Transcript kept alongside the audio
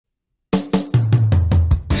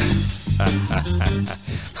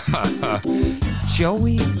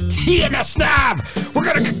Joey T and the Snob. We're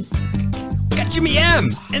gonna get Jimmy M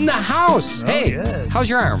in the house. Oh, hey, yes. How's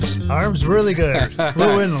your arms? Arms really good.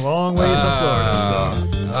 Flew in a long ways from Florida. So.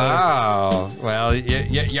 Oh, well,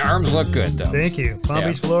 your arms look good, though. Thank you. Palm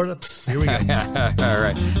Beach, Florida. Here we go. All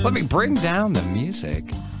right. Let me bring down the music.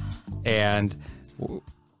 And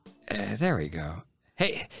there we go.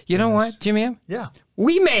 Hey, you know what, Jimmy M? Yeah.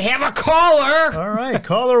 We may have a caller. All right.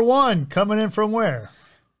 Caller 1 coming in from where?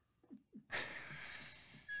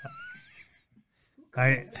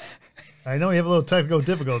 I know you have a little technical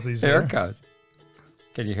difficulties there. Here it goes.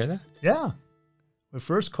 Can you hear that? Yeah. The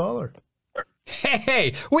first caller.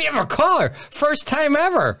 Hey, we have a caller. First time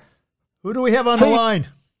ever. Who do we have on the line?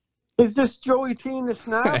 Is this Joey T and the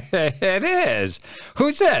Snob? It is.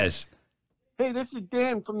 Who's this? Hey, this is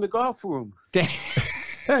Dan from the golf room. Dan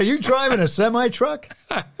Hey, are you driving a semi-truck?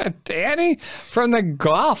 Danny from the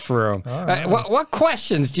golf room. Right. What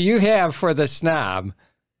questions do you have for the Snob?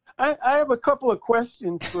 I have a couple of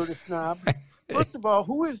questions for the Snob. First of all,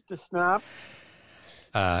 who is the Snob?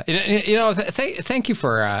 Thank you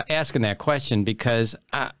for asking that question, because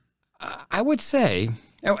I would say,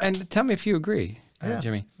 and tell me if you agree,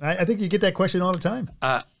 Jimmy. I think you get that question all the time.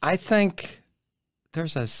 I think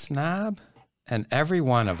there's a snob in every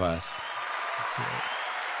one of us.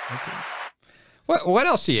 Okay. What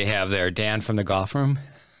else do you have there, Dan from the golf room?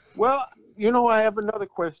 Well, you know, I have another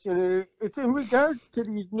question. And it's in regards to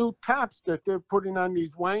these new tops that they're putting on these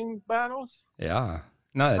wine bottles. Yeah.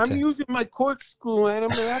 No, I'm using my corkscrew on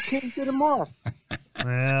them, and I can't get them off.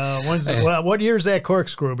 Well, what year's that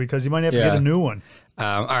corkscrew? Because you might have to get a new one.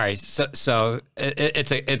 All right. So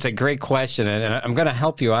it's a great question, and I'm going to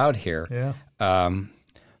help you out here. Yeah.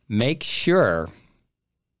 Make sure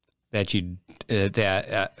that you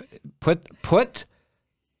put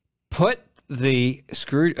the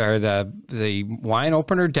screw or the wine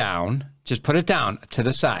opener down. Just put it down to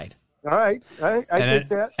the side. All right, I did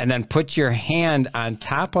that. And then put your hand on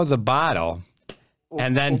top of the bottle,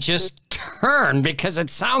 and then just turn, because it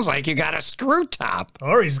sounds like you got a screw top.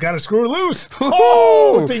 Or he's got a screw loose.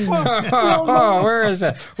 Oh, Oh, where is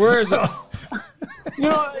it? Where is it? You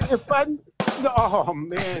know, oh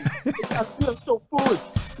man, I feel so foolish.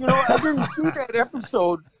 You know, I didn't see that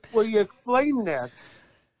episode where you explained that.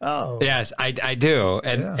 Oh. Yes, I do,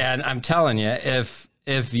 and I'm telling you, if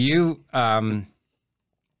you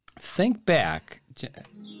think back,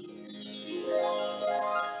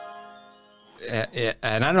 and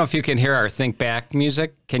I don't know if you can hear our think back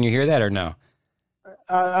music. Can you hear that or no?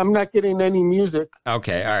 I'm not getting any music.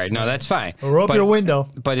 Okay, all right. No, that's fine. Well, roll up your window.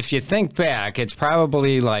 But if you think back, it's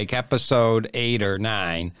probably like episode 8 or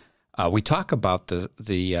 9. We talk about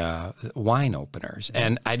the wine openers.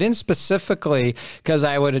 And I didn't specifically, because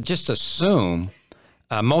I would just assume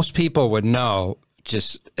most people would know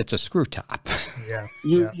it's a screw top. Yeah.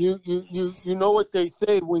 You know what they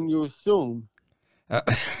say when you assume.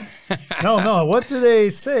 No. What do they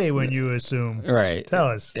say when you assume? Right. Tell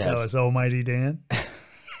us. Yes. Tell us, almighty Dan.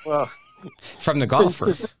 Well, from the golf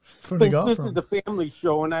room. From the golf this room. is the family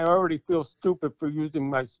show, and I already feel stupid for using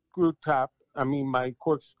my screw top. I mean, my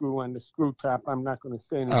corkscrew on the screw top. I'm not going to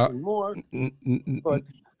say anything more. But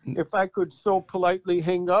if I could so politely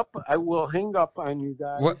hang up, I will hang up on you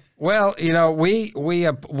guys. Well, you know, we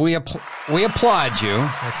applaud you.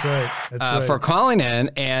 That's right. That's right. For calling in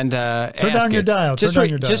and turn down your dial.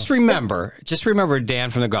 Just remember, Dan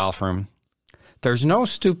from the golf room. There's no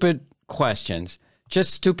stupid questions.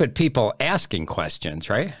 Just stupid people asking questions,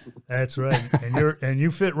 right? That's right. And you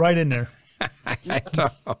fit right in there. I don't know.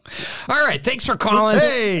 All right. Thanks for calling.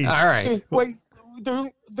 Hey. All right. Hey, wait,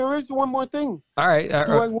 there is one more thing. All right. Do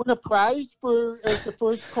I win a prize as the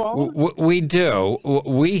first caller? We do.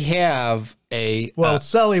 We have a... Well,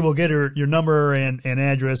 Sally will get your number and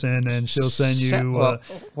address, and then she'll send you...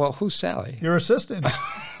 well, who's Sally? Your assistant.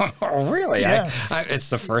 Oh, really? Yeah. It's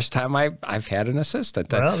the first time I've had an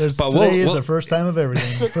assistant. Well, today is the first time of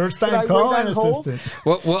everything. First time call and assistant.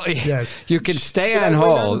 Well, yes. You can stay on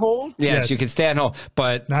hold. Yes, you can stay on hold,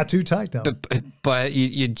 but not too tight though. But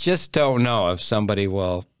you just don't know if somebody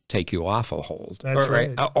will take you off a hold. That's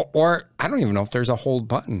right. Or I don't even know if there's a hold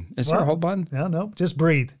button. Is there a hold button? No. Just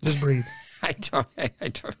breathe. Just breathe. I don't.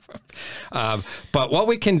 But what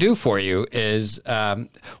we can do for you is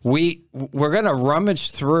we're going to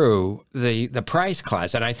rummage through the price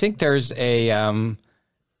class, and I think there's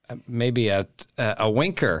maybe a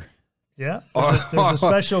winker. Yeah, there's a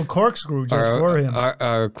special corkscrew just for him.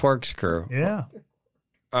 A corkscrew. Yeah.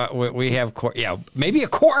 We have maybe a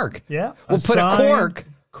cork. Yeah, we'll put a cork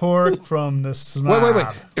cork from the Snob. Wait.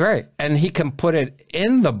 Right. And he can put it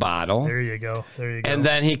in the bottle. There you go. And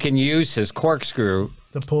then he can use his corkscrew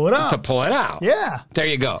to pull it out. Yeah. There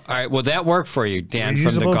you go. All right. Will that work for you, Dan,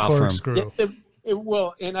 from the golf corkscrew. It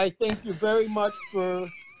will. And I thank you very much for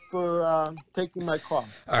taking my call.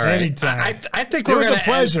 All right. Anytime. I think we're going to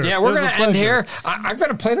pleasure. Yeah, we're going to end here. I'm going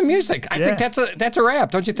to play the music. I think that's a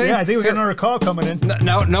wrap, don't you think? Yeah, I think we got another call coming in.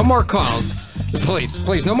 No more calls.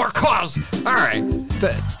 Please, no more calls. All right.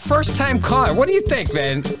 The first time caller. What do you think,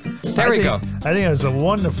 man? There we go. I think it was a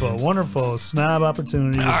wonderful Snob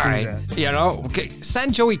opportunity to see that. You know,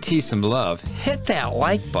 send Joey T some love. Hit that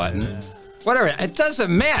like button. Whatever. It doesn't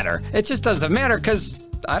matter. It just doesn't matter because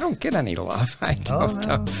I don't get any love. I don't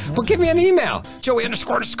know. Well, give me an email.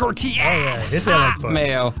 Joey__T. Hit that like button.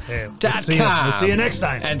 Mail.com. We'll see you next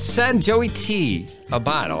time. And send Joey T a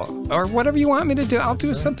bottle or whatever you want me to do. I'll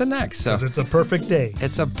do something next. So it's a perfect day.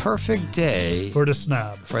 It's a perfect day for the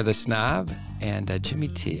Snob. And Jimmy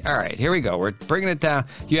T. All right, here we go. We're bringing it down.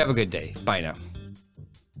 You have a good day. Bye now.